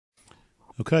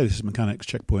Okay, this is Mechanics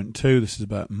Checkpoint 2. This is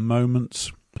about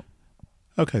moments.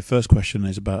 Okay, first question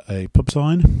is about a pub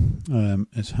sign.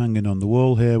 It's hanging on the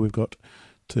wall here. We've got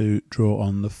to draw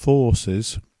on the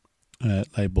forces,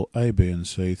 label A, B and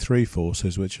C, three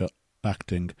forces which are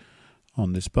acting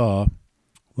on this bar.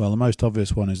 Well, the most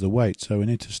obvious one is the weight, so we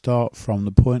need to start from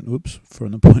the point,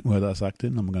 where that's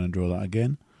acting. I'm going to draw that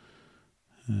again.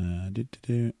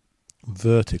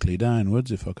 Vertically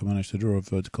downwards, if I can manage to draw a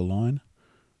vertical line.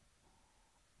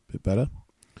 Bit better.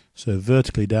 So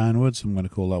vertically downwards, I'm going to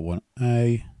call that one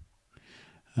A.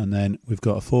 And then we've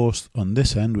got a force on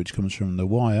this end which comes from the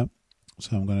wire.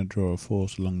 So I'm going to draw a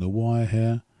force along the wire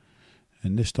here.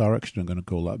 In this direction I'm going to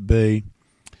call that B.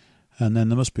 And then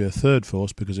there must be a third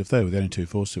force, because if they were the only two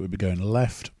forces it would be going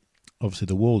left. Obviously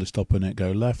the wall is stopping it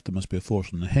go left. There must be a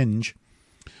force on the hinge.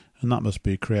 And that must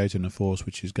be creating a force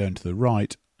which is going to the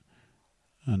right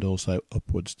and also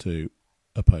upwards to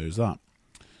oppose that.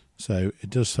 So it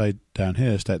does say down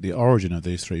here, state the origin of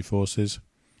these three forces.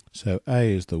 So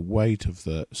A is the weight of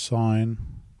the sign.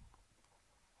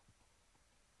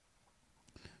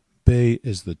 B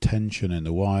is the tension in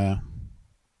the wire.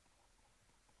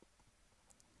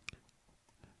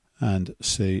 And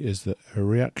C is the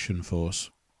reaction force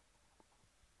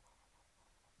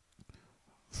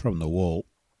from the wall.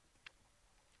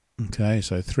 Okay,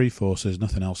 so three forces,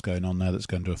 nothing else going on there that's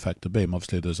going to affect the beam.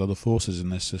 Obviously there's other forces in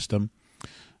this system.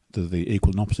 There's the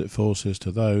equal and opposite forces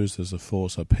to those. There's a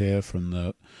force up here from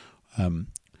the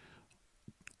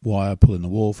wire pulling the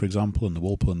wall, for example, and the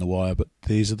wall pulling the wire, but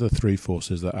these are the three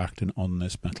forces that are acting on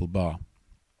this metal bar.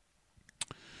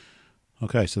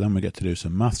 Okay, so then we get to do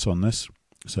some maths on this.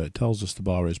 So it tells us the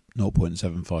bar is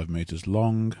 0.75 meters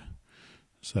long.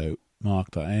 So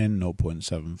mark that in,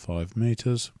 0.75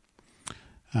 meters.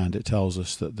 And it tells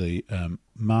us that the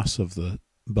mass of the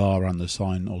bar and the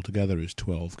sign altogether is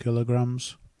 12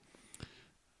 kilograms.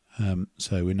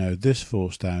 So we know this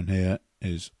force down here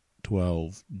is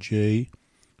 12G.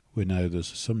 We know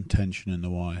there's some tension in the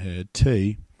wire here,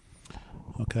 T.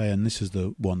 Okay, and this is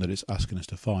the one that it's asking us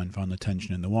to find the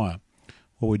tension in the wire.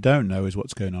 What we don't know is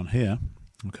what's going on here.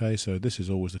 Okay, so this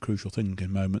is always the crucial thing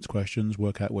in moments questions.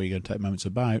 Work out where you're going to take moments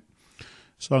about.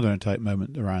 So I'm going to take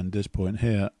moment around this point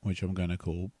here, which I'm going to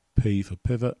call P for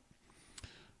pivot.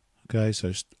 Okay,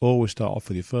 so always start off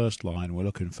with your first line. We're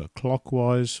looking for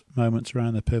clockwise moments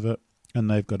around the pivot, and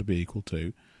they've got to be equal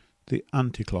to the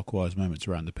anti-clockwise moments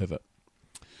around the pivot.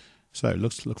 So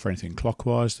let's look for anything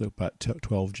clockwise. Look about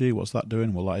 12G. What's that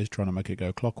doing? Well, that is trying to make it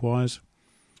go clockwise.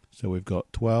 So we've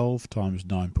got 12 times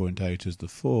 9.8 is the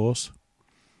force,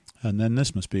 and then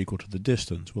this must be equal to the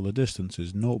distance. Well, the distance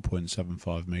is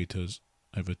 0.75 meters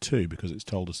over 2, because it's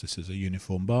told us this is a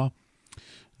uniform bar.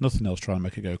 Nothing else trying to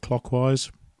make it go clockwise.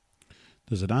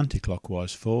 There's an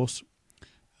anti-clockwise force.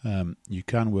 You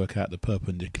can work out the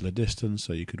perpendicular distance,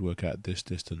 so you could work out this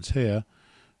distance here.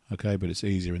 Okay, but it's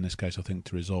easier in this case, I think,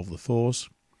 to resolve the force.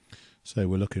 So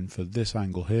we're looking for this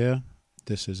angle here.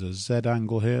 This is a Z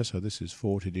angle here, so this is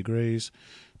 40 degrees.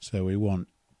 So we want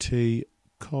T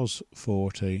cos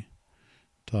 40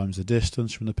 times the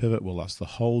distance from the pivot. Well, that's the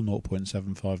whole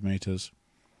 0.75 meters.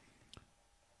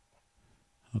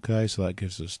 Okay, so that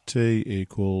gives us T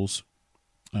equals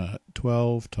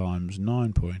 12 times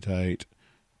 9.8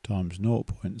 times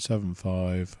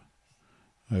 0.75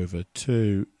 over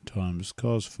 2 times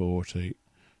cos 40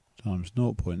 times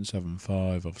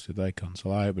 0.75. Obviously they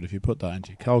cancel out, but if you put that into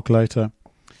your calculator,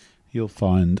 you'll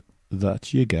find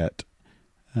that you get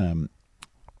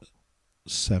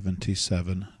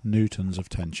 77 newtons of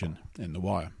tension in the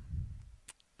wire.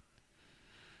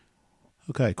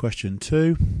 Okay, question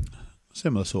 2.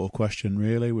 Similar sort of question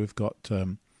really. We've got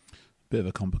a bit of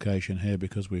a complication here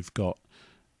because we've got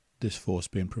this force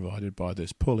being provided by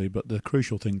this pulley, but the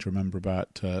crucial thing to remember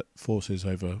about forces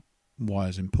over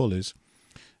wires and pulleys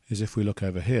is if we look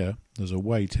over here, there's a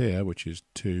weight here which is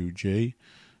 2G.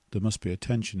 There must be a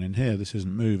tension in here. This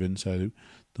isn't moving, so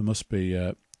there must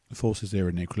be forces here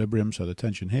in equilibrium, so the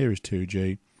tension here is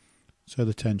 2G, so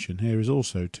the tension here is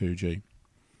also 2G.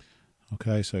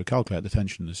 Okay, so calculate the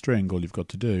tension in the string. All you've got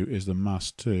to do is the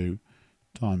mass 2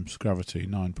 times gravity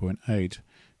 9.8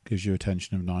 gives you a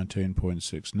tension of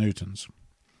 19.6 newtons.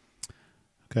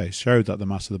 Okay, show that the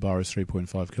mass of the bar is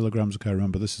 3.5 kilograms. Okay,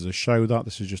 remember this is a show that.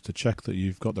 This is just to check that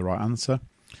you've got the right answer.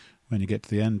 When you get to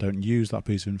the end, don't use that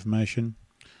piece of information.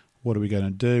 What are we going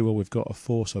to do? Well, we've got a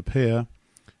force up here.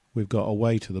 We've got a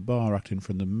weight of the bar acting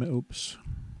from the middle.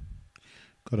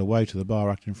 Got a weight of the bar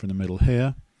acting from the middle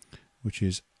here, which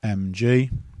is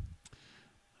mg.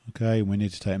 Okay, we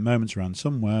need to take moments around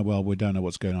somewhere. Well, we don't know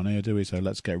what's going on here, do we? So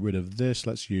let's get rid of this.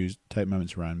 Let's take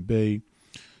moments around B.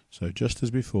 So just as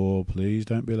before, please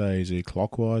don't be lazy.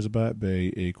 Clockwise about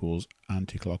B equals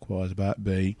anti-clockwise about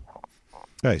B.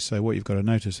 Okay, so what you've got to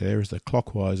notice here is that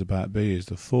clockwise about B is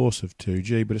the force of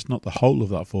 2g, but it's not the whole of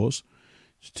that force.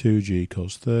 It's 2g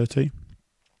cos 30.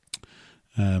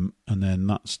 And then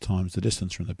that's times the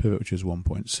distance from the pivot, which is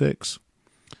 1.6.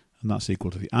 And that's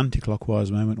equal to the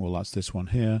anti-clockwise moment. Well, that's this one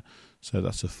here. So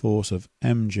that's a force of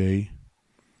mg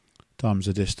times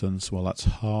the distance. Well, that's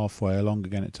halfway along.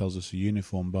 Again, it tells us a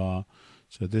uniform bar.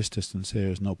 So this distance here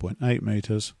is 0.8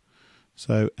 meters.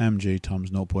 So mg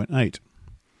times 0.8.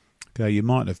 Okay, you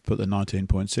might have put the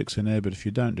 19.6 in here, but if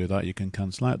you don't do that, you can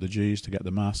cancel out the g's to get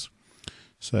the mass.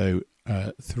 So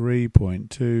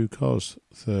 3.2 cos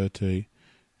 30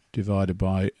 divided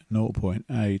by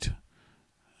 0.8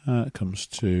 comes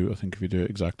to, I think if you do it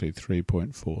exactly,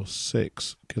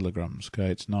 3.46 kilograms. Okay,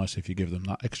 it's nice if you give them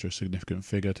that extra significant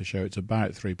figure to show it's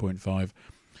about 3.5.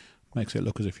 Makes it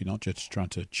look as if you're not just trying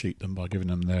to cheat them by giving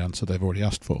them the answer they've already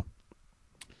asked for.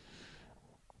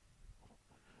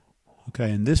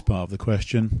 Okay, in this part of the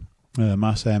question,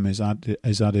 mass m is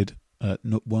added at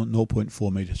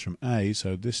 0.4 meters from A,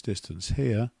 so this distance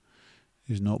here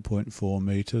is 0.4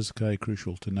 meters. Okay,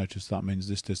 crucial to notice that means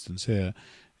this distance here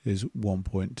is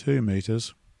 1.2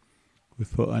 meters.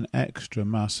 We've put an extra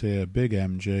mass here, big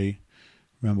mg.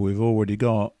 Remember, we've already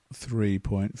got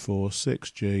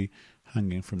 3.46 g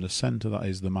hanging from the center. That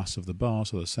is the mass of the bar,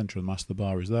 so the center of the mass of the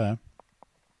bar is there.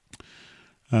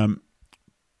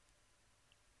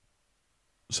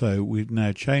 So we're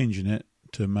now changing it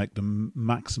to make the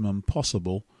maximum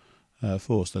possible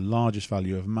force, the largest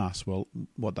value of mass. Well,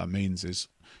 what that means is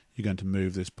you're going to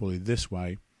move this pulley this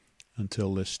way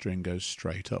until this string goes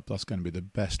straight up. That's going to be the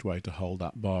best way to hold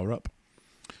that bar up.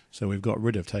 So we've got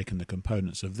rid of taking the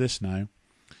components of this now,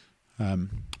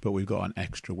 but we've got an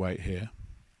extra weight here.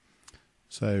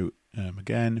 So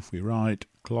again, if we write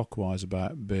clockwise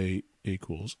about B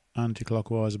equals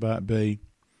anti-clockwise about B,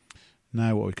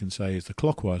 now what we can say is the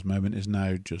clockwise moment is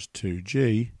now just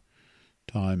 2g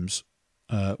times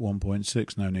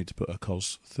 1.6. No need to put a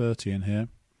cos 30 in here.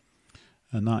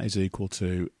 And that is equal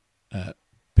to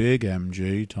big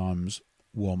mg times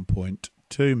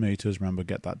 1.2 meters. Remember,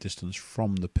 get that distance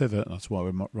from the pivot. That's why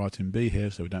we're writing B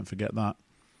here, so we don't forget that.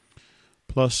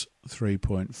 Plus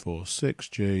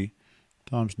 3.46g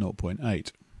times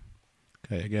 0.8.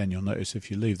 Okay, again, you'll notice if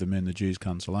you leave them in, the g's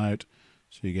cancel out.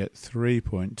 So you get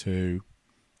 3.2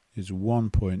 is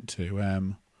 1.2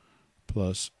 m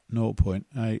plus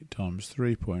 0.8 times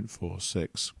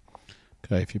 3.46.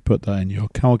 Okay, if you put that in your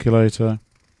calculator,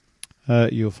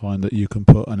 you'll find that you can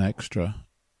put an extra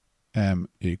m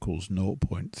equals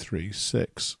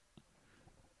 0.36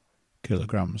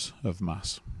 kilograms of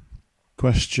mass.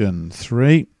 Question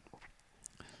 3.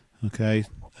 Okay,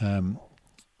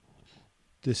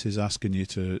 this is asking you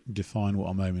to define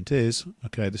what a moment is.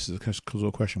 Okay, this is a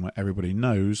causal question where everybody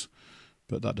knows,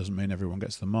 but that doesn't mean everyone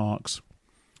gets the marks.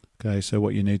 Okay, so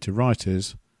what you need to write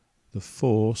is the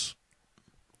force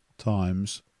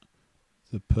times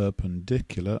the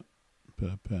perpendicular.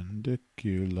 Okay,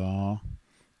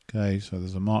 so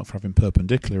there's a mark for having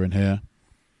perpendicular in here.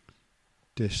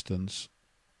 Distance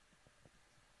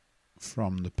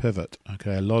from the pivot.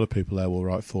 Okay, a lot of people there will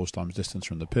write force times distance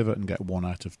from the pivot and get 1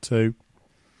 out of 2.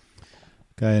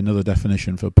 Okay, another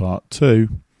definition for part 2.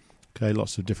 Okay,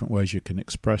 lots of different ways you can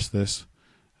express this.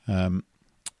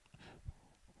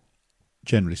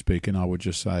 Generally speaking, I would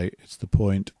just say it's the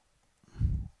point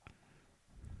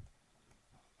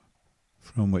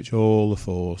from which all the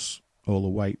force, all the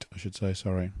weight, I should say,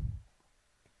 sorry,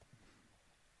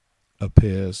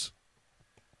 appears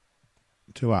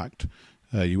to act.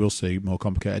 You will see more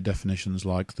complicated definitions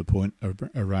like the point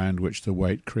around which the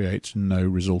weight creates no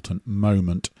resultant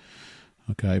moment.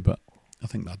 Okay, but I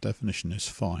think that definition is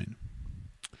fine.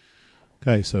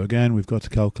 Okay, so again, we've got to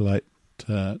calculate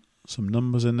some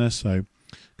numbers in this. So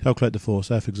calculate the force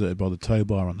F exerted by the tow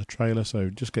bar on the trailer. So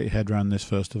just get your head around this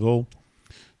first of all.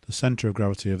 The centre of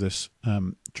gravity of this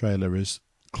trailer is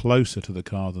closer to the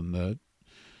car than the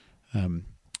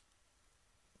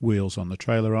wheels on the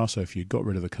trailer are. So if you got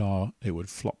rid of the car, it would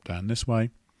flop down this way.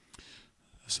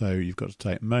 So you've got to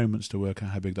take moments to work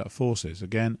out how big that force is.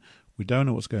 Again, we don't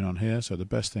know what's going on here, so the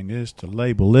best thing is to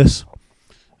label this.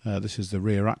 This is the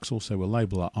rear axle, so we'll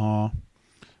label that R.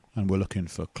 And we're looking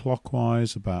for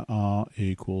clockwise about R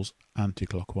equals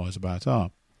anti-clockwise about R.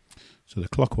 So the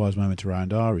clockwise moment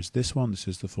around R is this one. This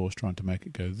is the force trying to make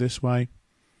it go this way.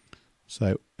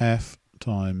 So F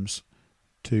times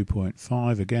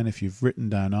 2.5. Again, if you've written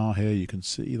down R here, you can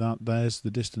see that there's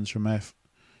the distance from F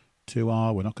to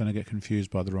R. We're not going to get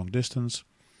confused by the wrong distance.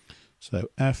 So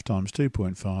F times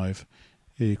 2.5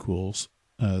 equals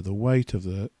the weight of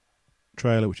the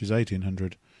trailer, which is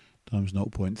 1800 times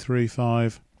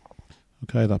 0.35.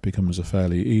 Okay, that becomes a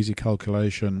fairly easy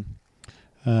calculation,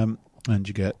 and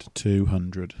you get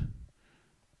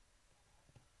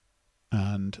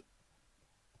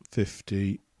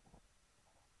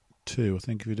 252, I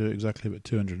think, if you do it exactly, but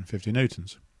 250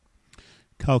 newtons.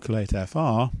 Calculate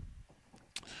FR.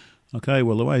 Okay,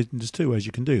 well, there's two ways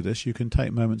you can do this. You can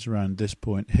take moments around this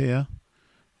point here,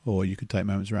 or you could take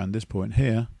moments around this point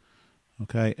here.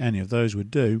 Okay, any of those would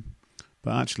do,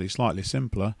 but actually slightly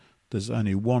simpler. There's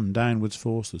only one downwards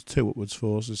force, there's two upwards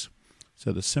forces.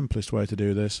 So the simplest way to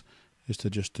do this is to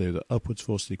just do the upwards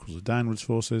force equals the downwards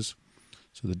forces.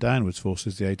 So the downwards force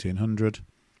is the 1800,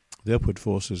 the upward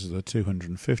forces are the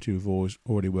 250 we've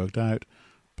already worked out,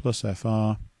 plus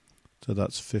FR, so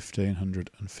that's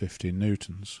 1550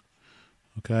 newtons.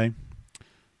 Okay,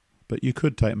 but you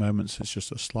could take moments, it's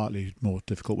just a slightly more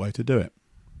difficult way to do it.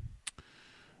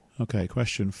 Okay,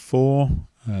 question 4,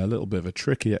 a little bit of a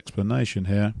tricky explanation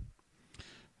here.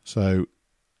 So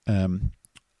we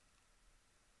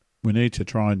need to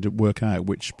try and work out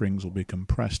which springs will be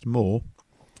compressed more.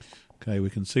 Okay, we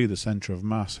can see the centre of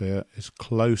mass here is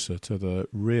closer to the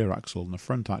rear axle than the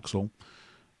front axle.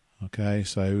 Okay,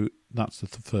 so that's the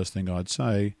first thing I'd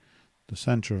say. The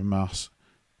centre of mass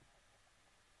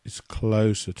is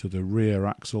closer to the rear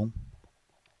axle.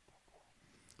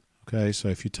 Okay, so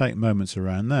if you take moments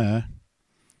around there,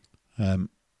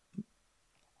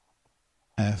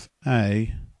 FA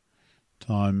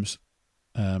times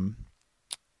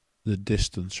the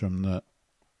distance from the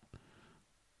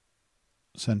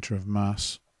centre of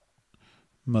mass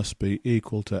must be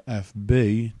equal to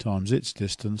FB times its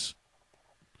distance.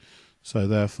 So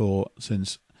therefore,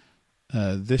 since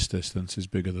this distance is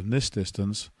bigger than this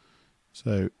distance,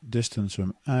 so distance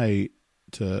from A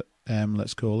to M,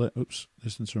 let's call it,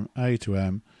 distance from A to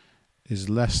M is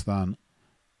less than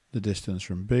the distance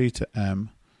from B to M,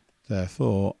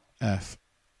 therefore FA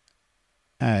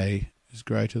is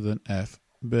greater than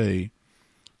FB.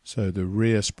 So the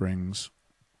rear springs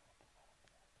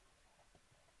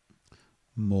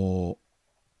more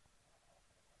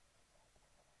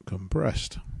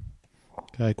compressed.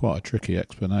 Okay, quite a tricky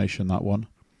explanation, that one.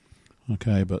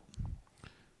 Okay, but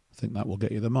I think that will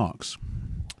get you the marks.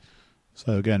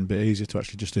 So again, a bit easier to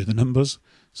actually just do the numbers.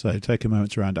 So take a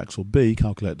moment around axle B,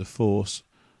 calculate the force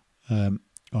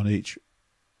on each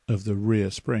of the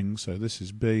rear springs. So this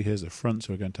is B, here's the front,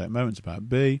 so we're going to take moments about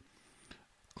B.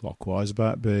 Clockwise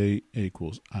about B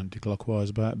equals anti-clockwise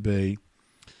about B.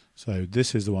 So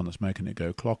this is the one that's making it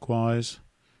go clockwise.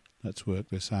 Let's work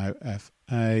this out.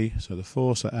 FA, so the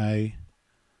force at A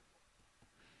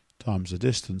times the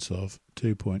distance of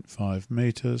 2.5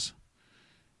 metres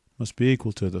must be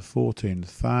equal to the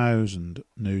 14,000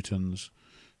 newtons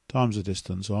times the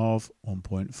distance of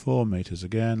 1.4 metres.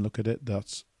 Again, look at it,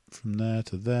 that's from there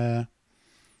to there.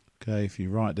 Okay, if you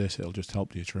write this, it'll just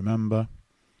help you to remember.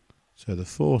 So the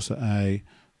force at A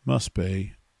must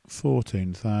be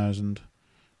 14,000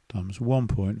 times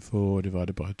 1.4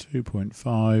 divided by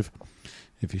 2.5.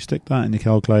 If you stick that in your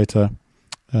calculator,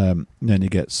 then you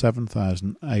get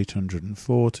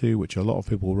 7,840, which a lot of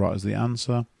people will write as the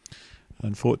answer.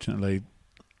 Unfortunately,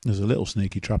 there's a little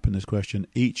sneaky trap in this question.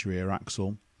 Each rear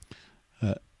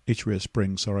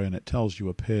spring, and it tells you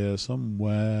up here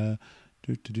somewhere.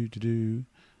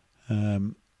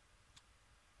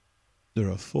 There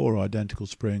are 4 identical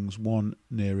springs, one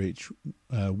near each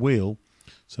wheel.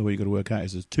 So what you've got to work out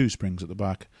is there's 2 springs at the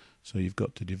back. So you've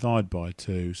got to divide by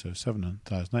 2. So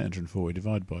 7,840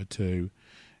 divided by 2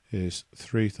 is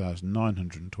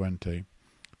 3,920.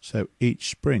 So each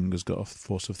spring has got a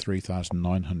force of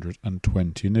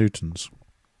 3,920 newtons.